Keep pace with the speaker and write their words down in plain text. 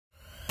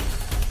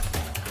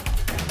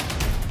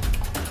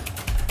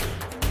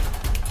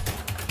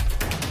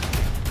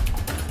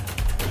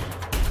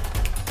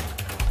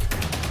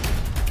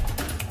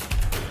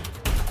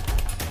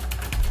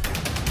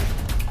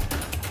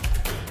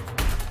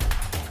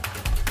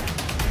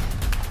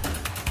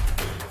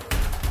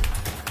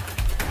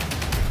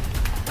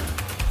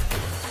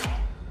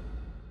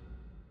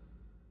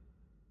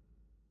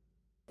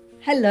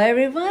Hello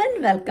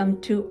everyone, welcome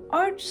to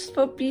Arts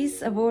for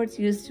Peace Awards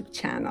YouTube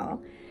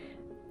channel.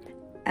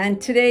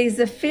 And today is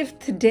the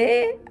 5th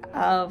day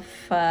of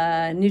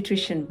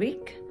Nutrition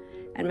Week,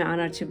 and I'm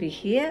honored to be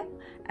here.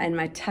 And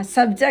my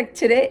subject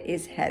today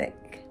is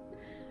headache.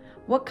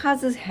 What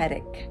causes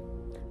headache?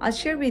 I'll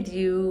share with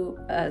you,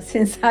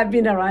 since I've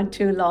been around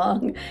too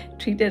long,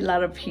 treated a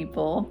lot of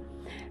people.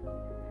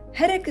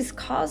 Headache is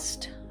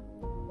caused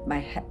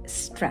by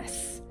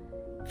stress.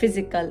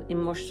 Physical,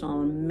 emotional,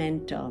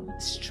 mental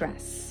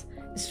stress.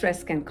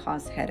 Stress can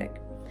cause headache.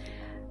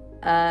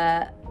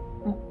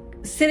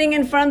 Sitting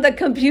in front of the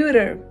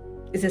computer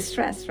is a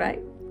stress, right?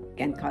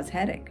 Can cause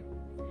headache.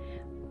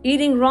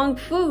 Eating wrong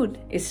food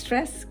is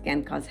stress,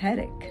 can cause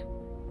headache.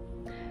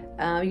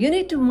 You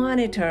need to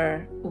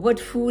monitor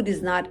what food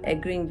is not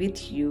agreeing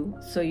with you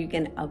so you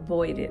can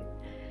avoid it.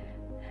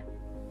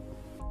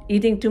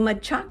 Eating too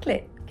much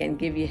chocolate can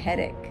give you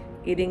headache.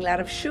 Eating a lot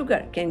of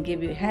sugar can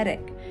give you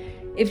headache.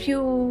 If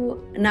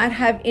you not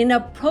have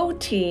enough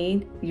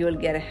protein, you'll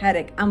get a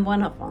headache. I'm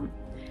one of them.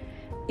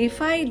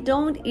 If I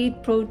don't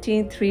eat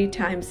protein 3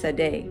 times a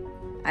day,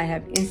 I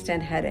have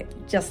instant headache,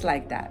 just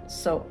like that.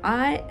 So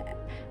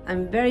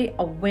I'm very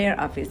aware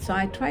of it. So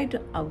I try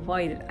to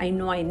avoid it. I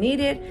know I need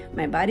it.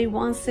 My body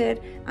wants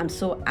it. I'm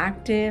so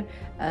active.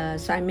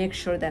 So I make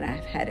sure that I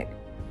have headache.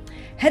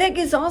 Headache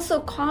is also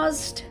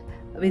caused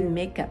with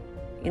makeup.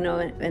 You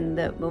know, when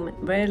the woman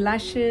wear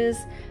lashes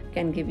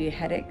can give you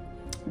headache,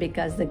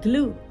 because the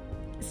glue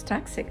is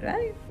toxic,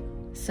 right?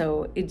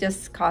 So it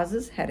just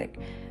causes headache.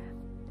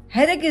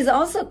 Headache is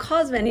also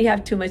caused when you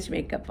have too much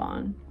makeup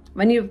on.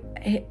 When you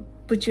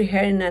put your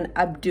hair in an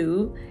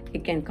updo,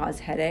 it can cause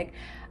headache.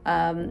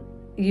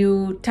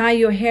 You tie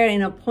your hair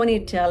in a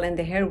ponytail and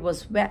the hair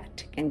was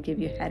wet, can give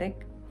you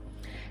headache.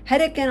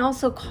 Headache can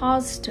also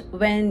cause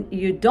when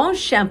you don't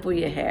shampoo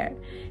your hair,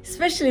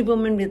 especially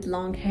women with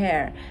long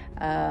hair.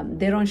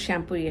 They don't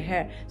shampoo your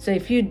hair. So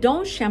if you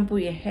don't shampoo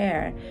your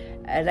hair,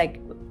 like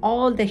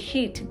all the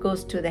heat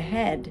goes to the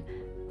head,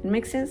 it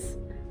makes sense,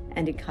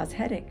 and it causes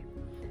headache.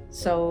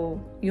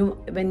 So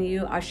when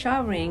you are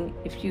showering,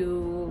 if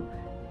you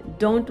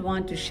don't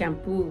want to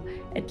shampoo,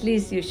 at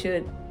least you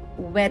should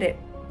wet it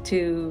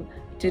to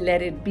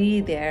let it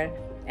be there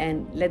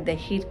and let the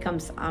heat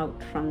comes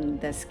out from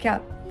the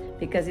scalp,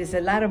 because it's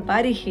a lot of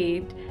body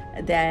heat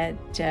that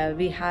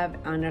we have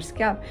on our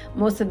scalp.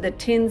 Most of the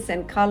tints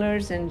and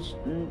colors, and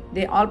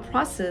they all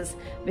process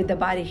with the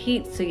body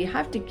heat. So you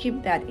have to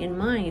keep that in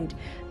mind,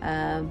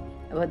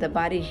 what the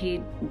body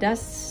heat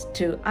does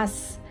to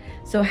us.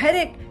 So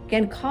headache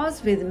can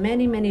cause with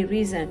many, many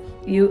reasons.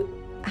 You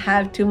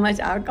have too much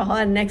alcohol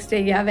and next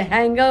day you have a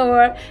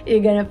hangover, you're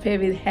gonna pay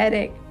with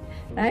headache,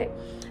 right?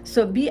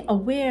 So be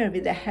aware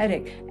with the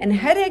headache. And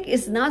headache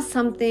is not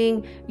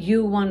something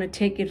you want to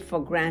take it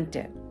for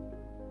granted.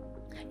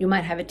 You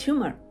might have a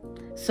tumor.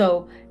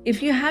 So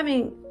if you're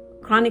having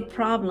chronic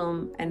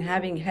problem and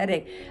having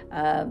headache,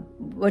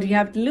 what do you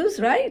have to lose,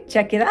 right?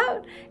 Check it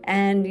out.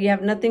 And you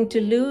have nothing to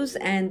lose,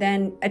 and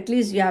then at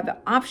least you have the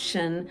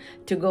option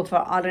to go for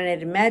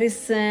alternative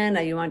medicine,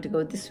 or you want to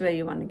go this way,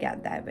 you want to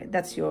get that way.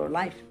 That's your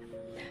life.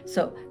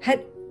 So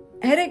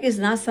headache is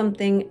not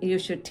something you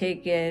should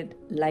take it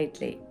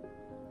lightly.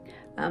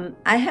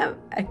 I have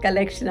a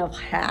collection of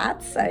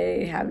hats.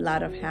 I have a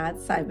lot of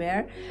hats I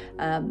wear,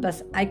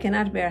 but I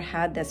cannot wear a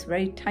hat that's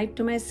very tight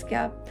to my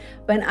scalp.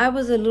 When I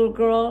was a little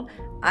girl,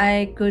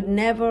 I could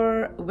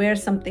never wear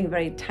something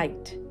very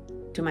tight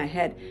to my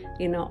head.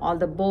 You know, all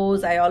the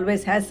bows, I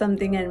always had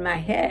something in my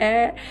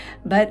hair,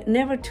 but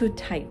never too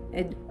tight,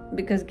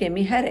 because it gave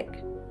me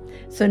headache.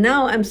 So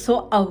now I'm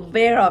so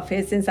aware of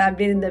it since I've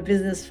been in the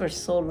business for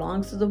so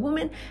long. So the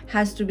woman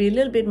has to be a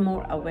little bit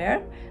more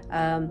aware.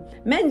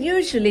 Men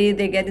usually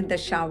they get in the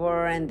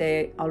shower and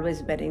they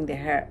always wetting their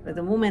hair, but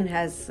the woman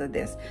has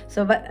this.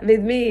 So, but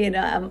with me, you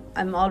know,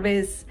 I'm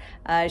always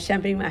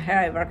shampooing my hair.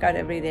 I work out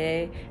every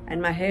day,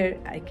 and my hair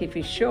I keep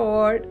it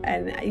short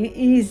and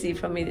easy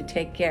for me to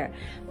take care.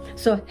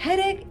 So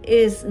headache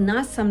is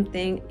not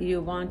something you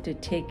want to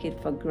take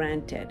it for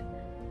granted.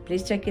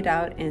 Please check it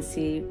out and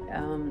see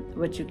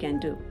what you can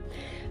do.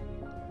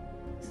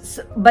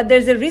 So, but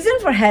there's a reason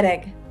for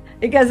headache,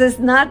 because it's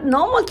not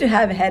normal to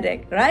have a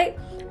headache, right?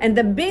 And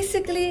then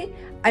basically,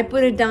 I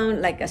put it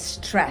down like a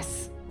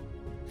stress.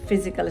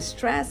 Physical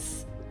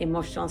stress,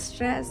 emotional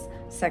stress,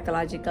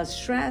 psychological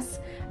stress,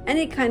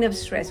 any kind of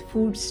stress.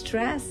 Food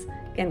stress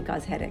can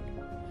cause headache.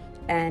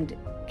 And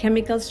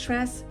chemical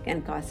stress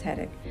can cause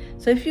headache.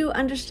 So if you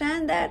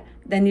understand that,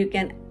 then you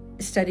can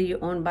study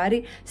your own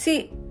body.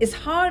 See, it's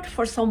hard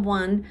for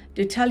someone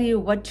to tell you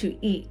what to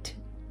eat.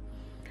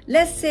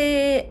 Let's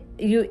say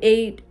you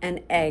ate an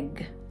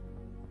egg,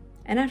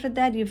 and after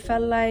that you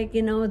felt like,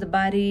 you know, the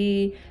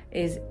body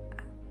is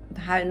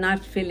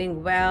not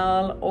feeling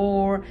well,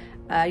 or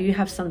you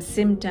have some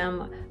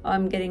symptom, oh,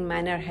 I'm getting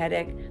minor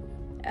headache,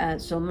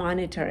 so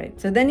monitor it.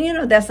 So then you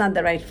know that's not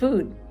the right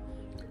food.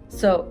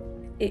 So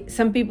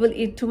some people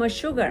eat too much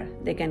sugar,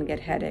 they can get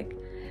headache.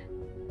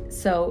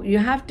 So you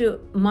have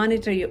to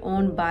monitor your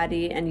own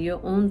body and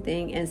your own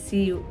thing and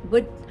see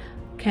what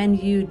can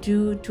you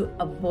do to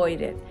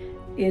avoid it?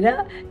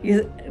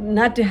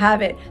 Not to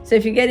have it. So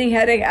if you're getting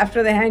headache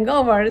after the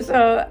hangover,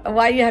 so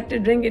why you have to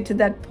drink it to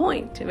that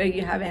point where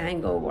you have a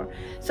hangover?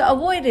 So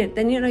avoid it.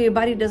 Then your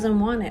body doesn't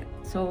want it.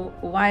 So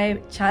why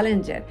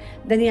challenge it?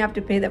 Then you have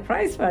to pay the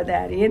price for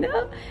that.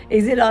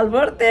 Is it all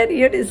worth it?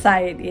 You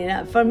decide.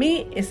 For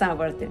me, it's not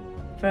worth it.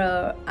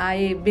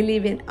 I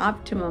believe in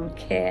optimum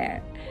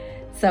care.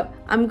 So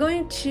I'm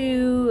going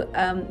to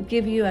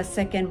give you a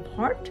second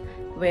part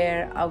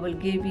where I will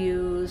give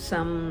you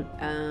some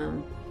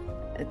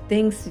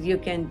things you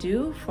can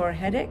do for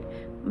headache,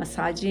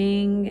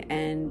 massaging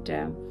and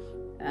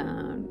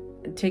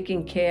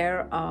taking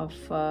care of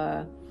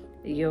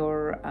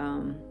your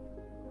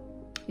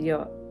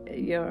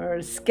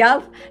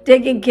scalp,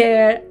 taking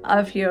care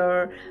of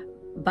your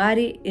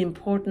body,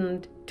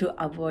 important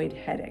to avoid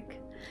headache.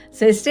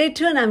 So stay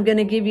tuned. I'm going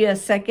to give you a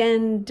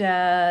second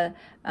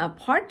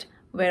part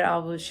where I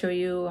will show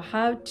you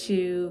how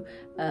to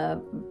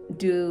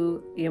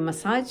do your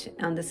massage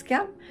on the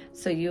scalp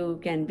so you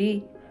can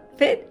be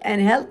fit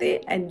and healthy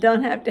and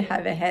don't have to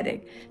have a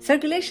headache.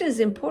 Circulation is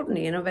important,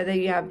 whether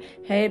you have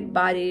head,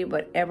 body,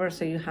 whatever,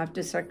 so you have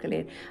to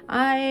circulate.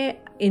 I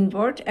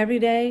invert every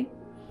day.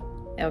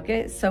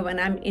 Okay, so when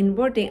I'm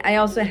inverting, I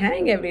also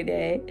hang every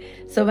day.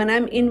 So when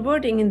I'm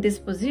inverting in this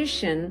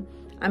position,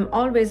 I'm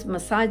always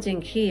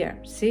massaging here.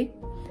 See?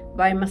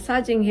 By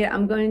massaging here,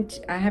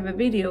 I have a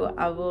video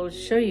I will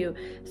show you.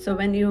 So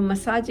when you're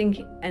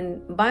massaging,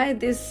 and buy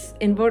this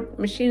invert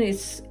machine,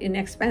 it's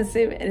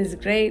inexpensive and it's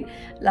great.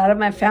 A lot of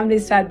my family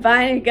start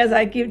buying because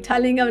I keep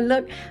telling them,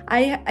 look,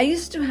 I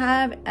used to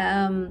have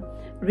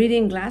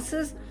reading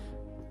glasses.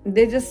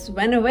 They just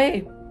went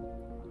away.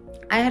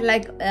 I had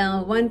like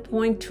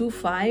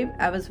 1.25.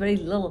 I was very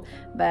little,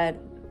 but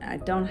I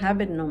don't have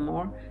it no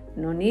more.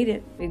 No need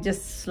it. It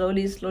just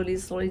slowly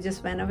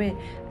just went away.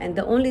 And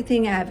the only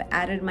thing I have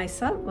added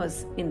myself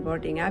was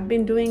inverting. I've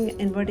been doing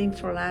inverting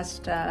for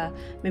last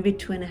maybe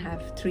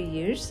 2.5, 3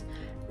 years.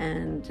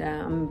 And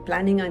I'm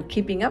planning on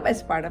keeping up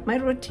as part of my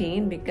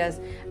routine because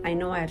I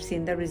know I've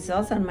seen the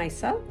results on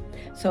myself.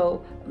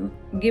 So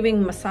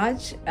giving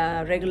massage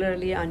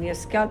regularly on your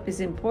scalp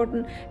is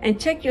important. And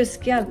check your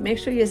scalp. Make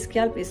sure your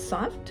scalp is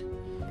soft.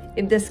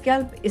 If the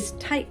scalp is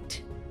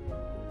tight,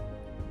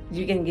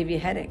 you can give you a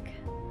headache.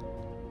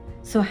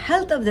 So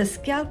health of the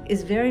scalp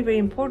is very, very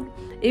important.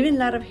 Even a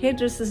lot of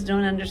hairdressers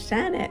don't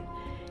understand it.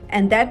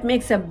 And that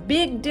makes a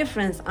big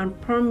difference on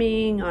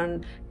perming,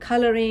 on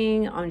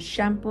coloring, on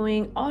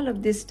shampooing, all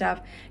of this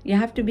stuff. You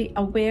have to be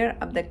aware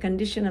of the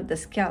condition of the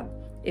scalp.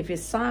 If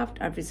it's soft,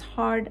 or if it's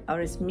hard, or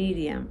it's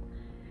medium.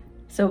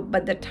 So,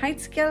 but the tight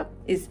scalp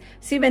is,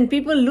 see, when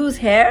people lose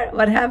hair,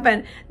 what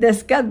happened? The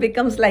scalp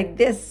becomes like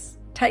this,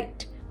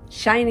 tight,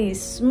 shiny,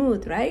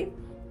 smooth, right?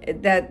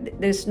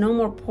 That there's no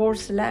more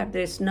pores left,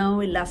 there's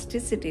no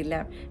elasticity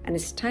left, and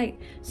it's tight.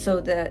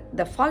 So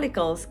the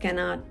follicles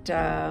cannot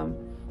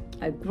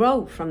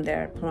grow from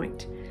their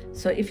point.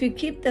 So if you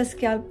keep the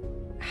scalp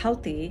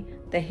healthy,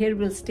 the hair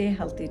will stay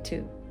healthy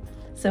too.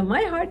 So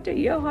my heart to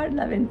your heart,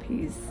 love and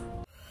peace.